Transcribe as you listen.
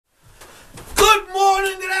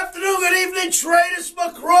evening, traders from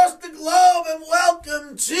across the globe, and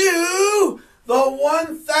welcome to the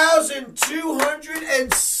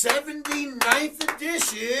 1279th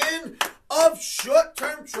edition of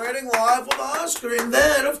Short-Term Trading Live with Oscar, and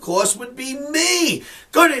that, of course, would be me.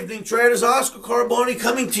 Good evening, traders. Oscar Carboni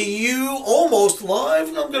coming to you almost live.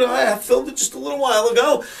 I filmed it just a little while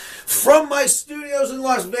ago from my studios in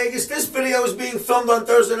Las Vegas. This video is being filmed on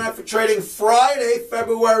Thursday night for trading Friday,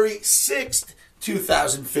 February 6th,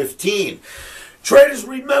 2015. Traders,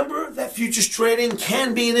 remember that futures trading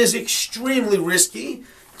can be and is extremely risky,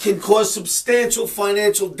 can cause substantial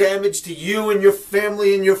financial damage to you and your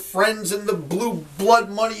family and your friends and the blue blood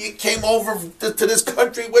money you came over to this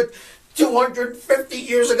country with 250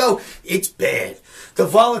 years ago. It's bad. The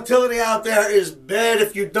volatility out there is bad.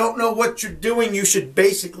 If you don't know what you're doing, you should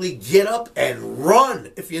basically get up and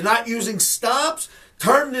run. If you're not using stops,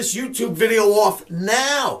 turn this YouTube video off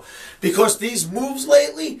now, because these moves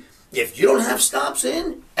lately, if you don't have stops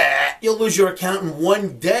in, you'll lose your account in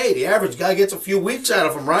one day. The average guy gets a few weeks out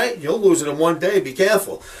of them, right? You'll lose it in one day. Be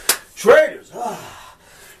careful. Traders,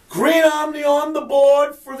 green Omni on the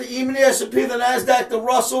board for the emini, S&P, the NASDAQ, the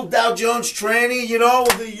Russell, Dow Jones tranny, you know,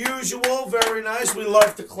 the usual. Very nice. We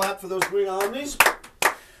love to clap for those green Omnis.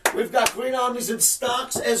 We've got green Omnis in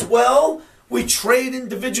stocks as well. We trade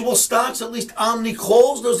individual stocks, at least Omni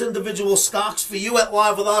calls those individual stocks for you at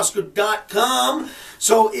livewithoscar.com.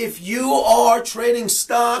 So if you are trading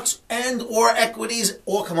stocks and or equities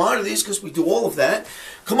or commodities, because we do all of that,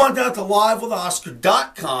 come on down to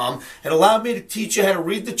livewithoscar.com and allow me to teach you how to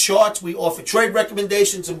read the charts. We offer trade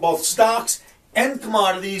recommendations in both stocks and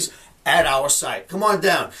commodities at our site. Come on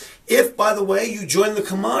down. If, by the way, you join the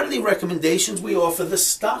commodity recommendations, we offer the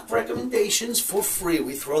stock recommendations for free.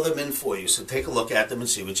 We throw them in for you, so take a look at them and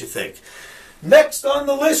see what you think. Next on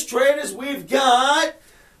the list, traders, we've got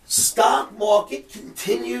stock market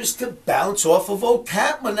continues to bounce off of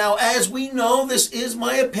OTAPMA. Now, as we know, this is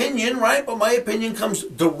my opinion, right? But my opinion comes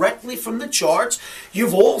directly from the charts.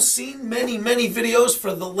 You've all seen many, many videos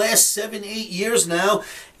for the last 7, 8 years now,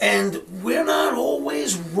 and we're not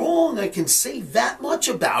always wrong. I can say that much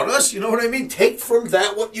about us. You know what I mean? Take from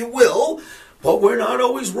that what you will. But we're not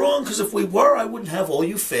always wrong, because if we were, I wouldn't have all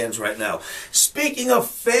you fans right now. Speaking of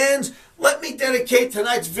fans, let me dedicate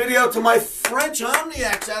tonight's video to my French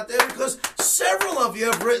omniacs out there, because several of you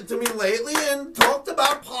have written to me lately and talked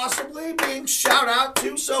about possibly being shout out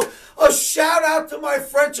to. So a shout out to my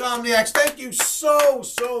French omniacs. Thank you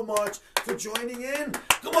so much for joining in.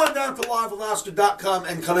 Come on down to livewithoscar.com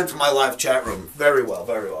and come into my live chat room. Very well,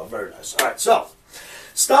 very nice. All right, so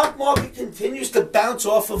stock market continues to bounce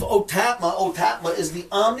off of OTAPMA. OTAPMA is the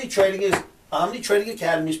Omni Trading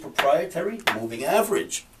Academy's proprietary moving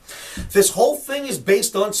average. This whole thing is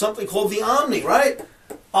based on something called the Omni, right?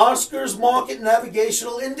 Oscar's market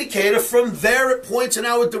navigational indicator. From there, it points in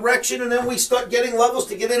our direction, and then we start getting levels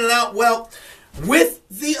to get in and out. Well, with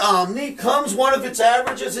the Omni comes one of its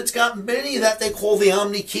averages. It's got many that they call the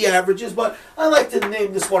Omni key averages, but I like to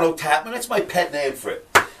name this one OTAPMA. That's my pet name for it.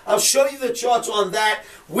 I'll show you the charts on that.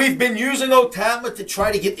 We've been using OTAPMA to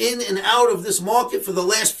try to get in and out of this market for the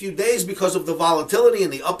last few days because of the volatility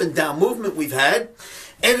and the up and down movement we've had.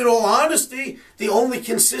 And in all honesty, the only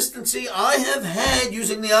consistency I have had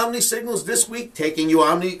using the Omni signals this week, taking you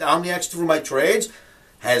OmniX through my trades,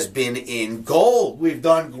 has been in gold. We've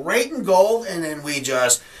done great in gold, and then we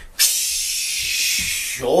just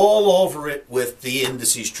all over it with the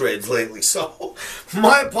indices trades lately. So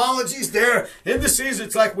my apologies there. Indices,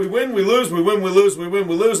 it's like we win, we lose, we win, we lose, we win,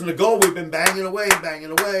 we lose. And the gold, we've been banging away,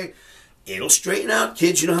 banging away. It'll straighten out,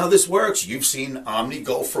 kids. You know how this works. You've seen Omni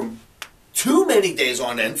go from too many days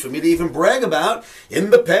on end for me to even brag about.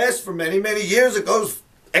 In the past, for many, many years, it goes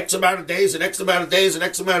X amount of days and X amount of days and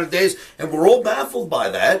X amount of days, and we're all baffled by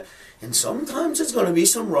that. And sometimes it's going to be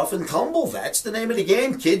some rough and tumble. That's the name of the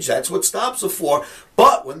game, kids. That's what stops are for.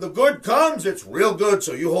 But when the good comes, it's real good,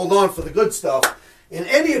 so you hold on for the good stuff. In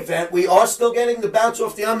any event, we are still getting the bounce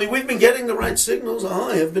off the Omni. We've been getting the right signals.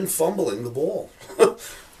 I have been fumbling the ball.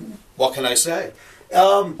 What can I say?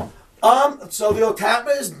 So the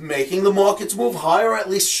OTAPMA is making the markets move higher, or at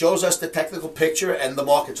least shows us the technical picture, and the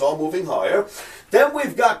markets are moving higher. Then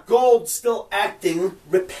we've got gold still acting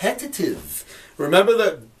repetitive. Remember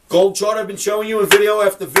the gold chart I've been showing you in video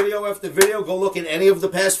after video after video? Go look in any of the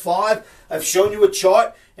past 5. I've shown you a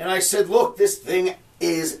chart, and I said, look, this thing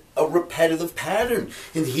is a repetitive pattern.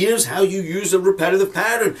 And here's how you use a repetitive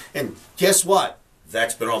pattern. And guess what?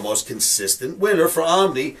 That's been our most consistent winner for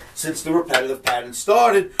Omni since the repetitive pattern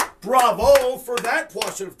started. Bravo for that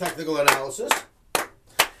portion of technical analysis.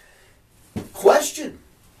 Question.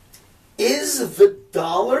 Is the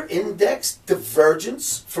dollar index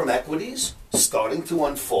divergence from equities starting to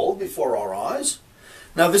unfold before our eyes?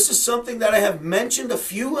 Now, this is something that I have mentioned a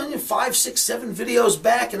few, 5, 6, 7 videos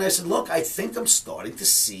back, and I said, look, I think I'm starting to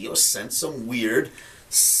see or sense some weird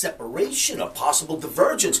separation, a possible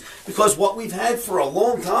divergence, because what we've had for a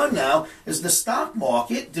long time now is the stock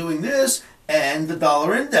market doing this and the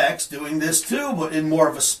dollar index doing this too, but in more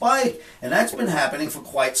of a spike, and that's been happening for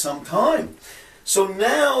quite some time. So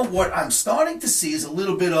now what I'm starting to see is a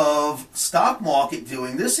little bit of stock market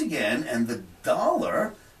doing this again and the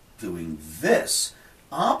dollar doing this.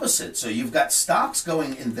 Opposite. So you've got stocks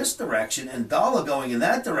going in this direction and dollar going in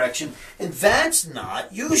that direction, and that's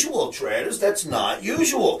not usual, traders. That's not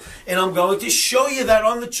usual. And I'm going to show you that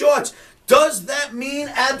on the charts. Does that mean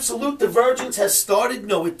absolute divergence has started?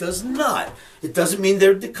 No, it does not. It doesn't mean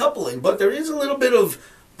they're decoupling, but there is a little bit of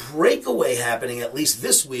breakaway happening, at least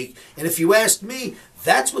this week. And if you ask me,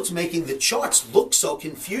 that's what's making the charts look so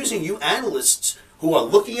confusing. You analysts who are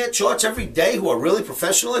looking at charts every day, who are really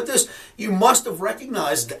professional at this, you must have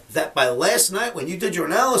recognized that by last night when you did your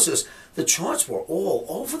analysis, the charts were all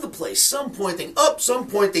over the place. Some pointing up, some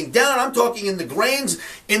pointing down. I'm talking in the grains,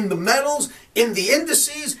 in the metals, in the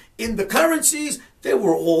indices, in the currencies. They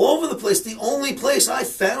were all over the place. The only place I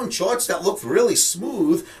found charts that looked really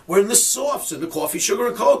smooth were in the softs, in the coffee, sugar,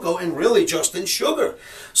 and cocoa, and really just in sugar.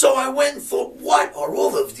 So I went and thought, what are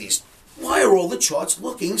all of these? Why are all the charts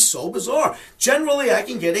looking so bizarre? Generally, I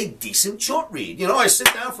can get a decent chart read. You know, I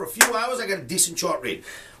sit down for a few hours, I get a decent chart read.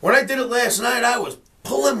 When I did it last night, I was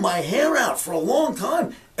pulling my hair out for a long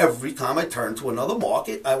time. Every time I turned to another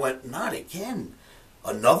market, I went, not again.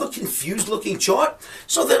 Another confused looking chart?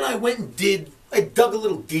 So then I went and I dug a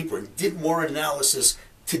little deeper and did more analysis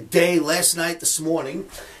today, last night, this morning.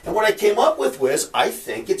 And what I came up with was, I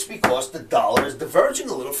think it's because the dollar is diverging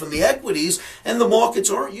a little from the equities, and the markets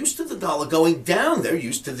aren't used to the dollar going down. They're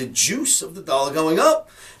used to the juice of the dollar going up.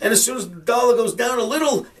 And as soon as the dollar goes down a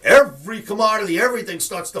little, every commodity, everything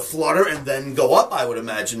starts to flutter and then go up, I would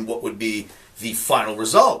imagine, what would be the final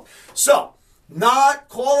result. So, not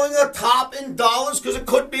calling a top in dollars because it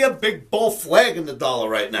could be a big bull flag in the dollar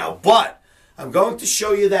right now. But I'm going to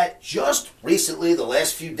show you that just recently, the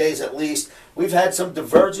last few days at least, we've had some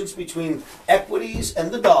divergence between equities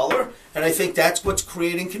and the dollar, and I think that's what's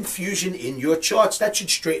creating confusion in your charts. That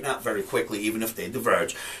should straighten out very quickly, even if they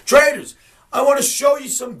diverge. Traders, I want to show you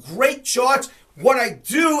some great charts. What I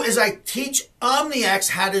do is I teach OMNIX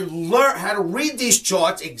how to learn how to read these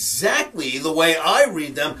charts exactly the way I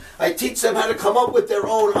read them. I teach them how to come up with their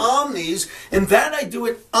own omnis, and that I do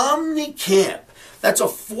at Omni Camp. That's a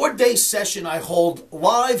 4-day session I hold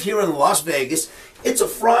live here in Las Vegas. It's a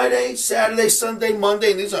Friday, Saturday, Sunday,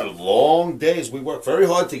 Monday, and these are long days. We work very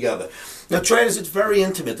hard together. Now, traders, it's very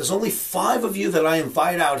intimate. There's only 5 of you that I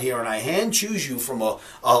invite out here, and I hand choose you from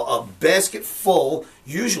a basket full,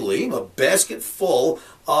 usually a basket full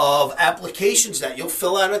of applications that you'll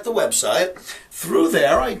fill out at the website. Through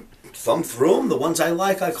there, I thumb through them. The ones I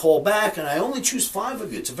like, I call back, and I only choose 5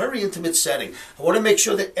 of you. It's a very intimate setting. I want to make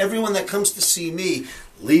sure that everyone that comes to see me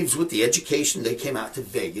leaves with the education they came out to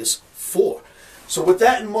Vegas for. So with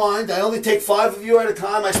that in mind, I only take 5 of you at a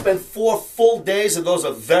time. I spend 4 full days, and those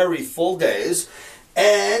are very full days.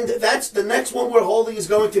 And that's the next one we're holding is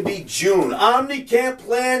going to be June. Omni Camp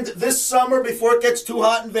planned this summer before it gets too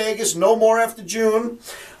hot in Vegas. No more after June.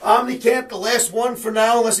 Omni Camp, the last one for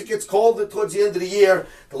now, unless it gets colder towards the end of the year.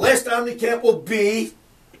 The last Omni Camp will be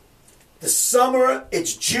the summer.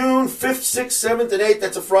 It's June 5th, 6th, 7th, and 8th.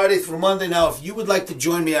 That's a Friday through Monday. Now, if you would like to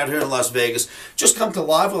join me out here in Las Vegas, just come to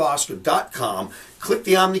livewithoscar.com. Click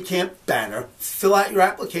the OmniCamp banner, fill out your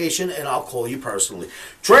application, and I'll call you personally.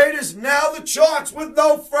 Traders, now the charts. With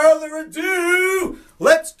no further ado,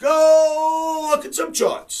 let's go look at some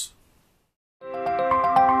charts.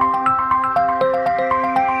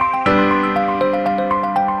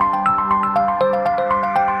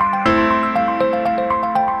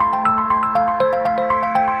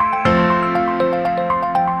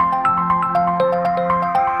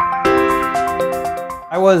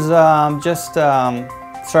 I was just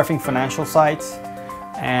surfing financial sites,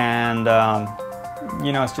 and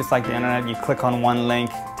you know, it's just like the internet. You click on one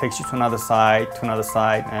link, takes you to another site,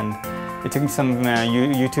 and it took me some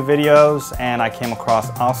YouTube videos, and I came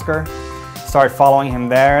across Oscar. Started following him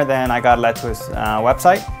there, then I got led to his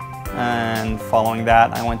website, and following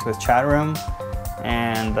that, I went to his chat room,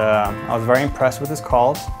 and I was very impressed with his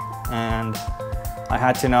calls, and I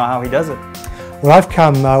had to know how he does it. Well, I've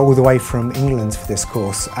come all the way from England for this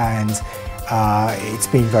course, and it's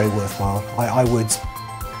been very worthwhile. I would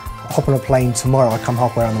hop on a plane tomorrow. I come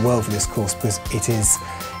halfway around the world for this course because it is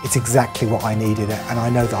it's exactly what I needed, and I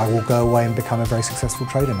know that I will go away and become a very successful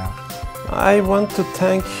trader now. I want to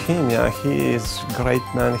thank him. Yeah, he is a great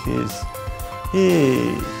man.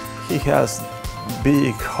 He has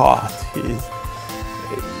big heart.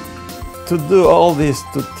 To do all this,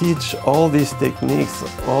 to teach all these techniques,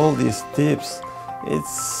 all these tips,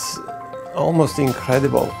 it's almost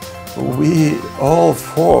incredible. We all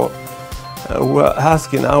four were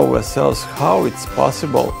asking ourselves how it's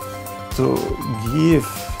possible to give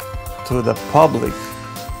to the public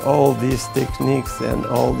all these techniques and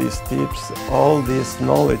all these tips, all this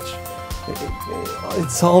knowledge.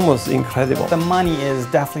 It's almost incredible. The money is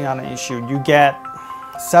definitely not an issue. You get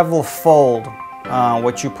several fold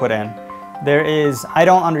what you put in. I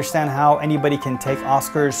don't understand how anybody can take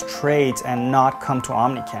Oscar's trades and not come to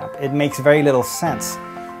OmniCamp. It makes very little sense.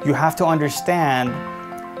 You have to understand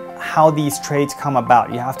how these trades come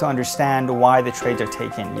about. You have to understand why the trades are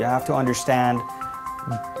taken. You have to understand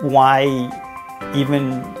why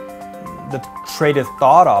even the trade is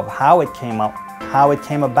thought of, how it came up, how it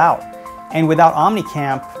came about. And without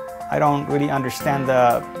OmniCamp, I don't really understand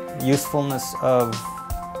the usefulness of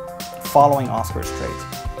following Oscar's trades.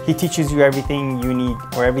 He teaches you everything you need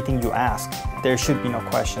or everything you ask. There should be no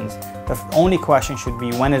questions. The only question should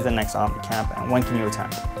be, when is the next OmniCamp and when can you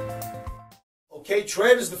attend? Okay,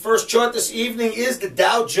 traders, the first chart this evening is the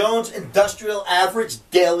Dow Jones Industrial Average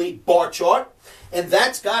Daily Bar Chart. And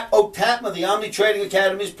that's got OTAPMA, the Omni Trading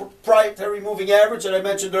Academy's proprietary moving average that I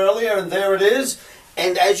mentioned earlier, and there it is.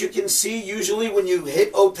 And as you can see, usually when you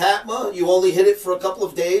hit OTAPMA, you only hit it for a couple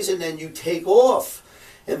of days and then you take off.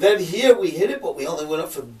 And then here we hit it, but we only went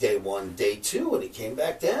up for day one, day two, and it came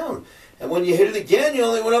back down. And when you hit it again, you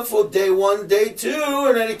only went up for day one, day two,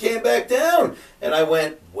 and then it came back down. And I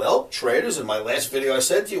went, well, traders, in my last video I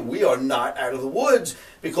said to you, we are not out of the woods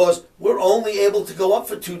because we're only able to go up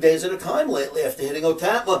for 2 days at a time lately after hitting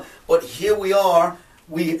OTAPMA. But here we are.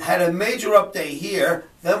 We had a major update here.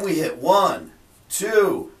 Then we hit 1,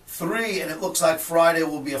 2, 3, and it looks like Friday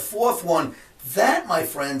will be a fourth one. That, my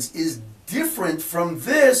friends, is different from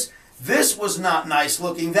this. This was not nice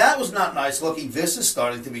looking. That was not nice looking. This is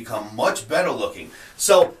starting to become much better looking.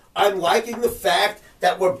 So I'm liking the fact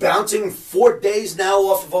that we're bouncing 4 days now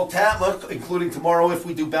off of OTAPMA, including tomorrow if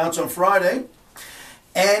we do bounce on Friday.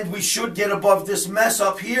 And we should get above this mess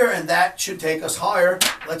up here, and that should take us higher.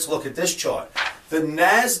 Let's look at this chart. The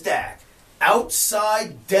NASDAQ,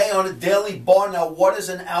 outside day on a daily bar. Now, what is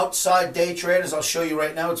an outside day, traders? I'll show you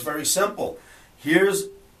right now. It's very simple. Here's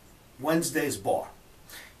Wednesday's bar.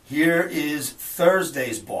 Here is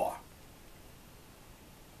Thursday's bar.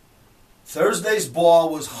 Thursday's bar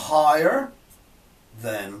was higher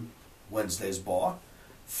than Wednesday's bar.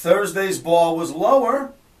 Thursday's bar was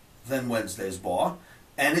lower than Wednesday's bar.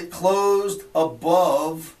 And it closed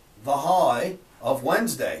above the high of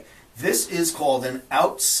Wednesday. This is called an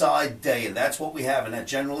outside day, and that's what we have, and that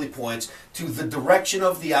generally points to the direction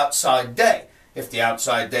of the outside day. If the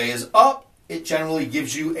outside day is up, it generally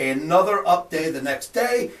gives you another up day the next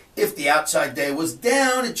day. If the outside day was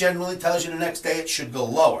down, it generally tells you the next day it should go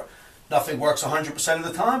lower. Nothing works 100% of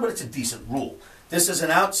the time, but it's a decent rule. This is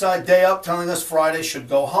an outside day up telling us Friday should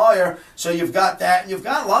go higher. So you've got that, and you've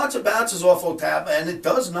got lots of bounces off OTAPMA, and it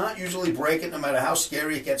does not usually break it no matter how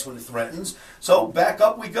scary it gets when it threatens. So back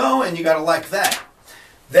up we go, and you got to like that.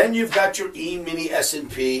 Then you've got your E-mini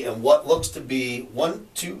S&P and what looks to be 1,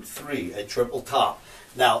 2, 3, a triple top.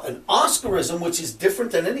 Now, an Oscarism, which is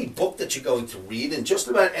different than any book that you're going to read and just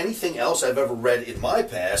about anything else I've ever read in my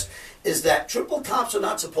past, is that triple tops are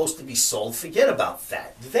not supposed to be sold. Forget about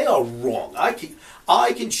that. They are wrong.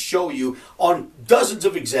 I can show you on dozens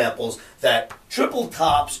of examples that triple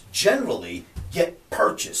tops generally get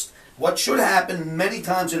purchased. What should happen many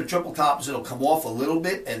times in a triple top is it'll come off a little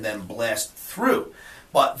bit and then blast through.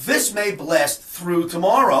 But this may blast through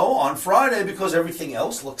tomorrow on Friday because everything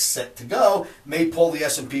else looks set to go, may pull the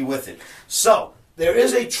S&P with it. So there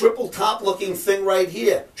is a triple top looking thing right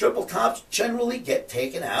here. Triple tops generally get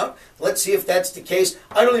taken out. Let's see if that's the case.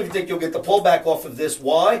 I don't even think you'll get the pullback off of this.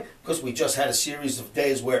 Why? Because we just had a series of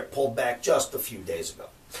days where it pulled back just a few days ago.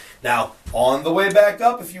 Now, on the way back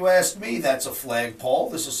up, if you ask me, that's a flag pole.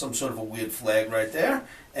 This is some sort of a weird flag right there.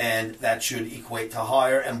 And that should equate to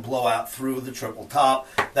higher and blow out through the triple top.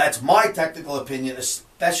 That's my technical opinion,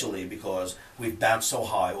 especially because we've bounced so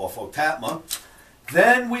high off OTAPMA.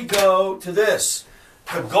 Then we go to this.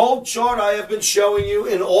 The gold chart I have been showing you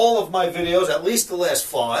in all of my videos, at least the last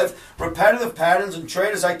 5. Repetitive patterns, and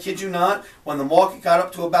traders, I kid you not, when the market got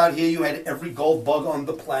up to about here, you had every gold bug on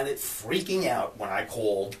the planet freaking out when I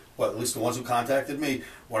called, well, at least the ones who contacted me,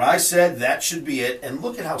 when I said that should be it, and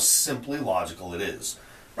look at how simply logical it is.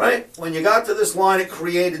 right? When you got to this line, it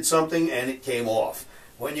created something and it came off.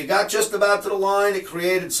 When you got just about to the line, it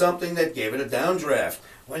created something that gave it a downdraft.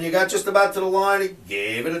 When you got just about to the line, it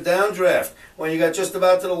gave it a downdraft. When you got just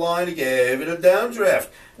about to the line, it gave it a downdraft.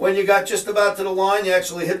 When you got just about to the line, you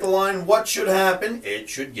actually hit the line. What should happen? It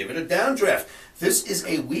should give it a downdraft. This is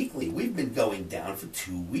a weekly. We've been going down for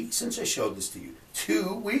 2 weeks since I showed this to you.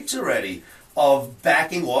 2 weeks already of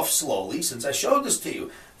backing off slowly since I showed this to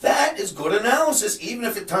you. That is good analysis, even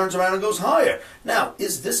if it turns around and goes higher. Now,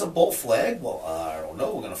 is this a bull flag? Well, I don't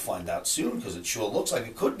know. We're going to find out soon because it sure looks like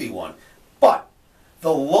it could be one. But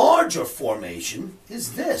the larger formation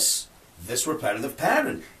is this repetitive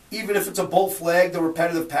pattern. Even if it's a bull flag, the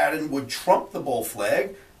repetitive pattern would trump the bull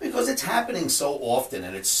flag because it's happening so often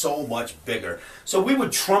and it's so much bigger. So we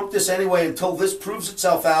would trump this anyway until this proves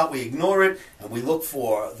itself out. We ignore it and we look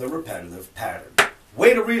for the repetitive pattern.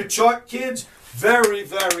 Way to read a chart, kids. Very,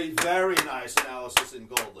 very, very nice analysis in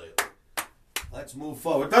gold lately. Let's move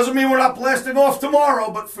forward. Doesn't mean we're not blasting off tomorrow,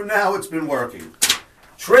 but for now it's been working.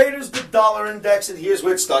 Traders, the dollar index, and here's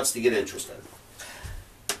where it starts to get interesting.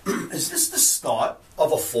 Is this the start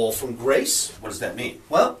of a fall from grace? What does that mean?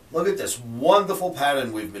 Well, look at this wonderful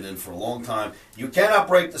pattern we've been in for a long time. You cannot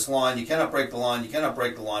break this line. You cannot break the line. You cannot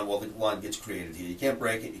break the line while the line gets created here. You can't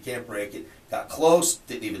break it. You can't break it. Got close.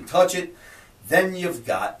 Didn't even touch it. Then you've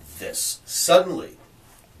got this. Suddenly,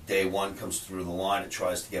 day one comes through the line. It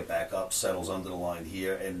tries to get back up, settles under the line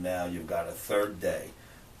here, and now you've got a third day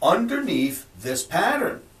underneath this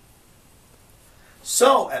pattern.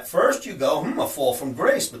 So at first you go, a fall from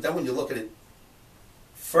grace. But then when you look at it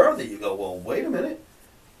further, you go, well, wait a minute.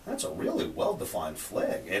 That's a really well-defined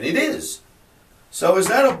flag. And it is. So is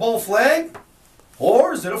that a bull flag?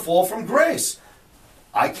 Or is it a fall from grace?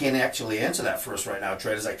 I can't actually answer that first right now,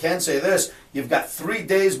 traders. I can say this. You've got 3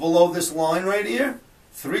 days below this line right here.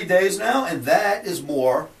 3 days now. And that is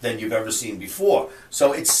more than you've ever seen before.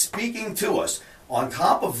 So it's speaking to us. On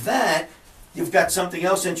top of that, you've got something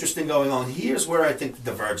else interesting going on. Here's where I think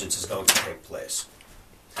the divergence is going to take place.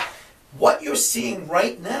 What you're seeing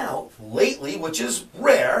right now, lately, which is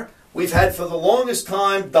rare, we've had for the longest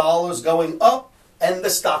time dollars going up and the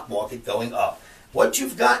stock market going up. What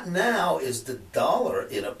you've got now is the dollar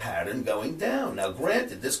in a pattern going down. Now,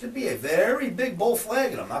 granted, this could be a very big bull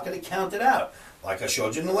flag, and I'm not going to count it out. Like I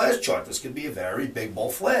showed you in the last chart, this could be a very big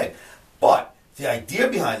bull flag. But the idea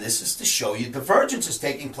behind this is to show you divergence is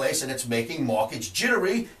taking place, and it's making markets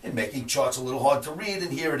jittery and making charts a little hard to read,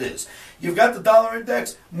 and here it is. You've got the dollar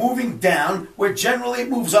index moving down, where generally it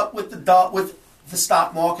moves up with the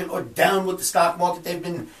stock market or down with the stock market. They've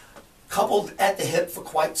been coupled at the hip for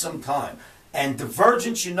quite some time. And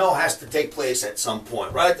divergence, you know, has to take place at some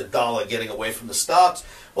point, right? The dollar getting away from the stocks.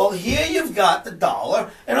 Well, here you've got the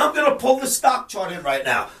dollar, and I'm going to pull the stock chart in right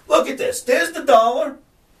now. Look at this. There's the dollar.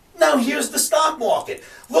 Now here's the stock market.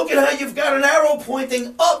 Look at how you've got an arrow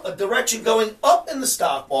pointing up, a direction going up in the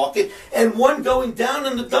stock market, and one going down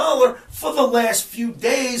in the dollar for the last few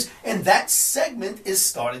days, and that segment is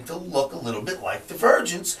starting to look a little bit like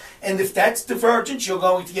divergence. And if that's divergence, you're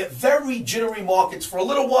going to get very jittery markets for a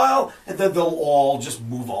little while, and then they'll all just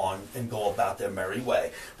move on and go about their merry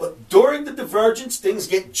way. But during the divergence, things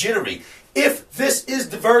get jittery. If this is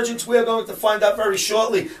divergence, we're going to find out very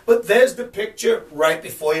shortly. But there's the picture right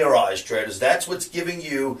before your eyes, traders. That's what's giving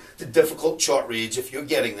you the difficult chart reads, if you're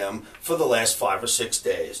getting them, for the last 5 or 6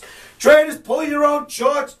 days. Traders, pull your own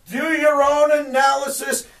charts, do your own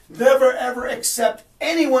analysis. Never, ever accept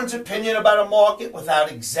anyone's opinion about a market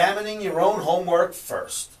without examining your own homework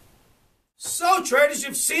first. So, traders,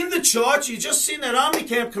 you've seen the charts, you've just seen that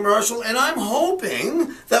OmniCamp commercial, and I'm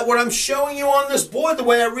hoping that what I'm showing you on this board, the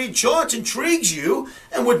way I read charts, intrigues you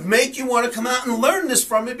and would make you want to come out and learn this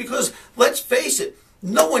from me, because, let's face it,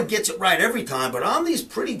 no one gets it right every time, but Omni's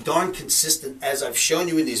pretty darn consistent, as I've shown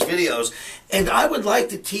you in these videos, and I would like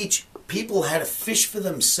to teach people how to fish for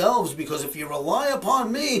themselves, because if you rely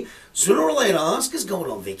upon me, sooner or later, Oscar's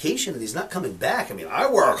going on vacation and he's not coming back. I mean,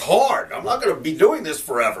 I work hard. I'm not going to be doing this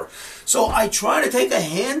forever. So I try to take a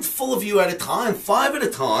handful of you at a time, 5 at a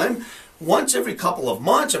time, once every couple of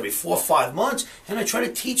months, every 4 or 5 months, and I try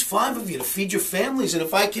to teach 5 of you to feed your families. And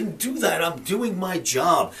if I can do that, I'm doing my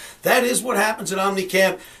job. That is what happens at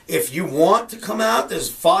OmniCamp. If you want to come out, there's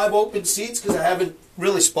 5 open seats, because I haven't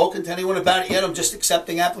really spoken to anyone about it yet. I'm just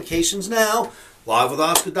accepting applications now.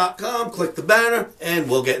 LiveWithOscar.com, click the banner, and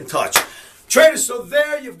we'll get in touch. Traders, so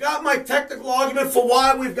there you've got my technical argument for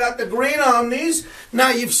why we've got the green omnis. Now,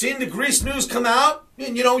 you've seen the Greece news come out,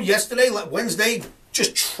 and you know, yesterday, Wednesday,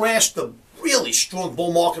 just trashed the really strong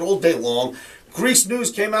bull market all day long. Greece news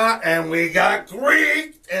came out, and we got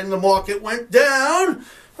Greek, and the market went down.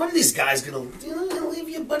 One of these guys gonna leave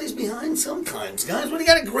your buddies behind sometimes, guys. What do you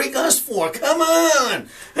gotta greg us for? Come on.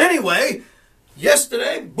 Anyway,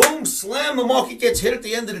 yesterday, boom, slam, the market gets hit at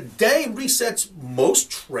the end of the day, resets most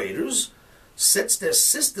traders, sets their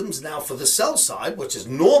systems now for the sell side, which is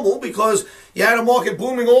normal because you had a market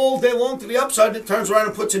booming all day long to the upside, it turns around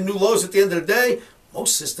and puts in new lows at the end of the day.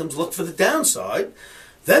 Most systems look for the downside.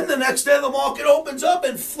 Then the next day the market opens up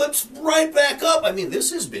and flips right back up. I mean,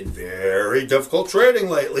 this has been very difficult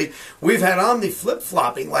trading lately. We've had OMNI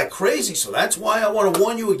flip-flopping like crazy, so that's why I want to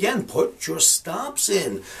warn you again, put your stops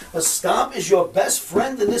in. A stop is your best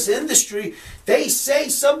friend in this industry. They say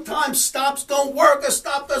sometimes stops don't work. A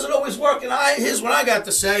stop doesn't always work, and here's what I got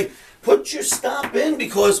to say. Put your stop in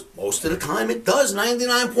because most of the time it does.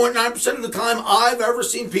 99.9% of the time I've ever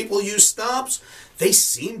seen people use stops. They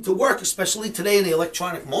seem to work, especially today in the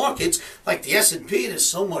electronic markets. Like the S&P, there's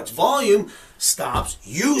so much volume. Stops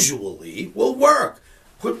usually will work.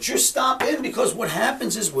 Put your stop in because what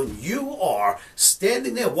happens is when you are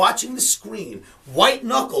standing there watching the screen,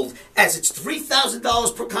 white-knuckled, as it's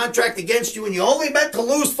 $3,000 per contract against you and you only meant to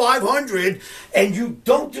lose $500 and you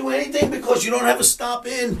don't do anything because you don't have a stop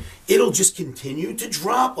in, it'll just continue to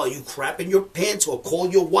drop while you crap in your pants or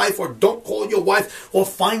call your wife or don't call your wife or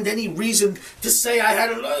find any reason to say I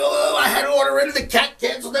had an order in and the cat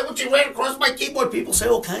canceled that which ran across my keyboard. People say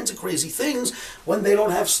all kinds of crazy things when they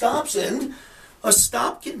don't have stops in. A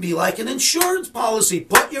stop can be like an insurance policy.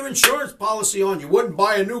 Put your insurance policy on. You wouldn't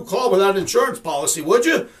buy a new car without an insurance policy, would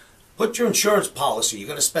you? Put your insurance policy. You're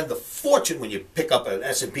going to spend a fortune when you pick up an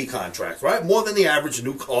S&P contract, right? More than the average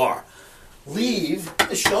new car. Leave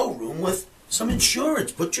the showroom with some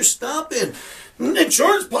insurance. Put your stop in.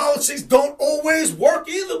 Insurance policies don't always work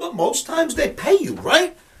either, but most times they pay you,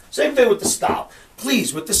 right? Same thing with the stop.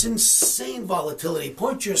 Please, with this insane volatility,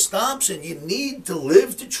 put your stops in. You need to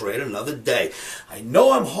live to trade another day. I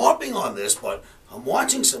know I'm harping on this, but I'm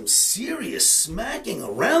watching some serious smacking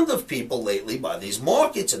around of people lately by these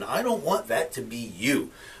markets, and I don't want that to be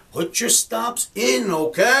you. Put your stops in,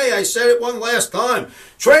 okay? I said it one last time.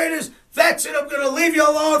 Traders, that's it. I'm going to leave you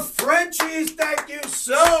alone. Frenchies, thank you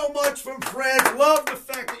so much from France. Love the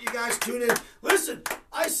fact that you guys tune in. Listen,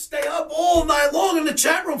 I stay up all night long in the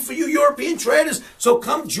chat room for you European traders. So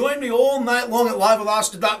come join me all night long at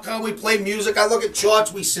livewithoscar.com. We play music. I look at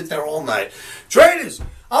charts. We sit there all night. Traders,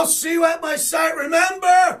 I'll see you at my site.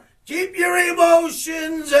 Remember, keep your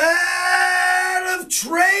emotions out of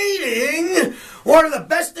trading. One of the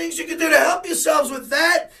best things you can do to help yourselves with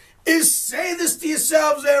that is say this to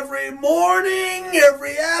yourselves every morning,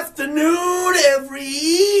 every afternoon, every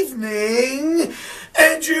evening,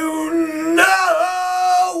 and you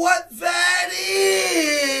know what that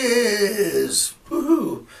is.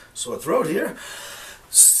 Woohoo. Sore throat here.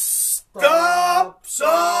 Stops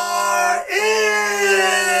are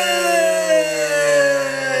in.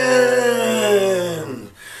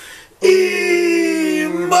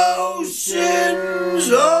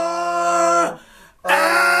 Emotions are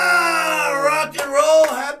out. Rock and roll.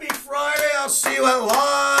 Happy Friday. I'll see you at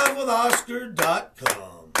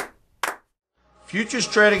livewithoscar.com. Futures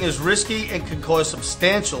trading is risky and can cause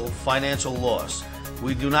substantial financial loss.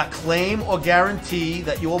 We do not claim or guarantee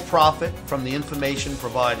that you will profit from the information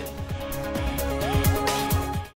provided.